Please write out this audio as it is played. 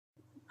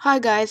Hi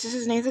guys, this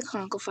is Nathan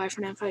Conkle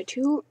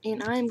 54952,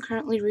 and I am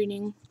currently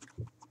reading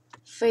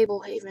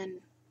Fable Haven,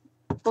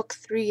 Book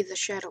 3, The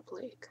Shadow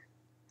Plague.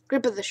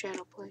 Grip of the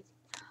Shadow Plague.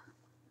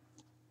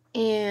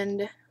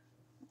 And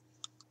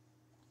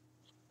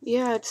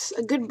yeah, it's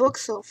a good book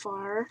so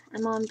far.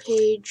 I'm on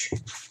page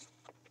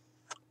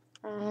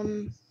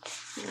here,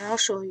 I'll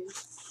show you.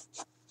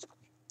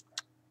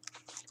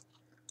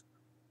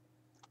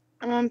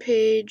 I'm on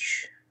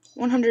page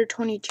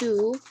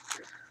 122.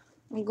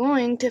 I'm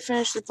going to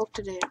finish the book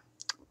today.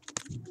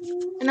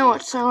 I know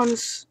it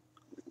sounds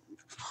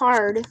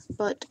hard,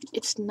 but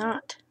it's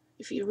not.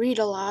 If you read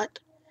a lot,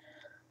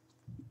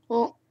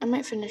 well, I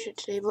might finish it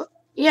today, but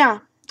yeah.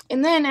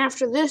 And then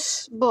after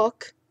this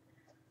book,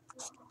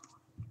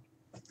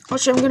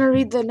 which I'm going to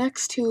read the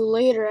next two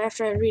later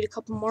after I read a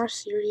couple more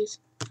series,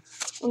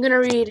 I'm going to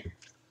read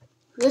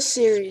this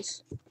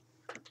series.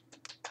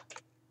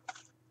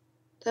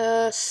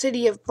 The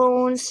City of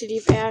Bones, City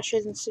of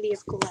Ashes, and City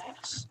of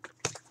Glass.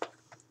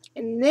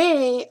 And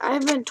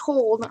I've been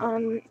told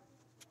on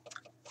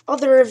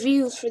other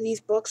reviews for these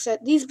books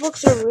that these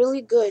books are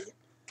really good.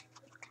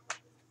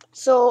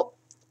 So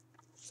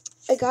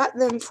I got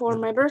them for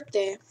my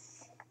birthday,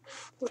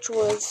 which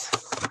was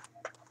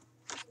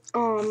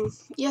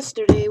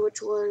yesterday,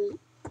 which was,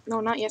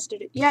 no, not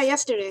yesterday. Yeah,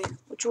 yesterday,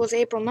 which was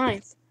April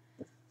 9th.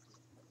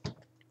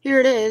 Here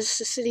it is,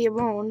 The City of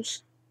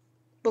Bones,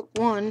 Book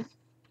 1.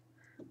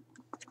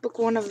 It's Book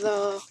 1 of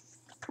the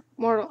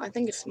I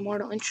think it's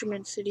Mortal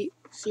Instruments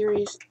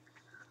series.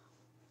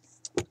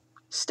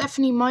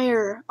 Stephanie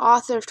Meyer,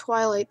 author of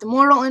Twilight. The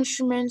Mortal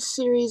Instruments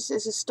series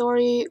is a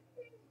story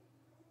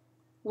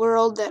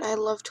world that I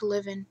love to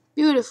live in.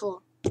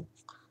 Beautiful.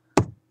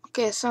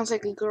 Okay, it sounds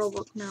like a girl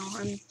book now.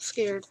 I'm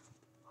scared.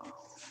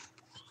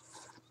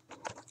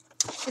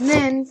 And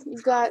then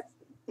you've got,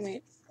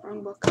 wait,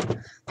 wrong book.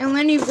 And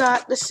then you've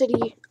got The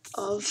City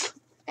of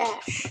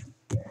Ash.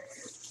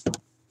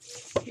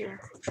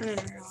 Here, turn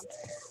it around.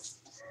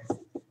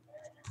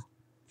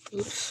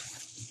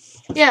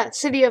 Oops. Yeah,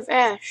 City of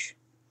Ash.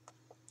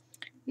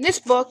 This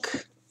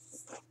book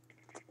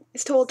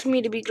is told to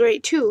me to be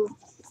great too.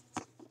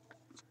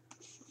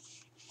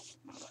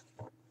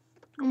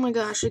 Oh my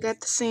gosh, I got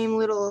the same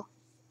little...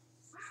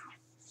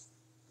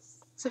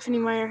 Stephanie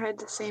Meyer had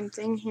the same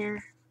thing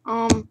here.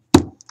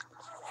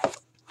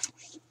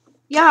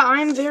 Yeah,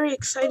 I'm very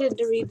excited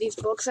to read these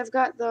books. I've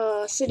got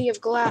the City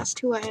of Glass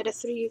too. I had a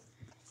three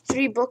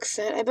book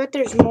set. I bet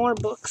there's more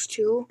books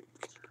too.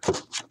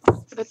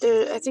 But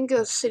I think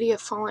the City of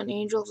Fallen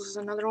Angels is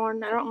another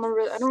one. I don't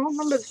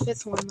remember the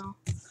fifth one though.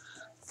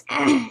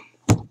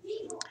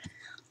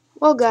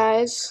 Well,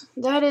 guys,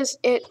 that is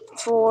it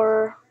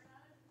for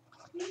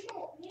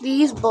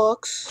these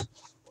books.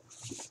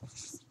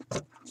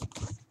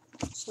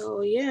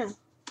 So yeah,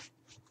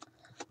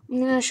 I'm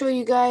gonna show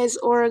you guys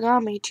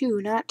origami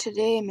too. Not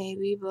today,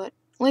 maybe, but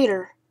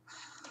later.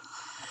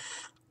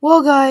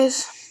 Well,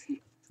 guys,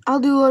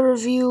 I'll do a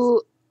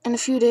review in a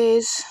few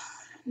days.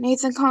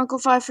 Nathan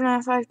Conkle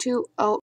 54952 out.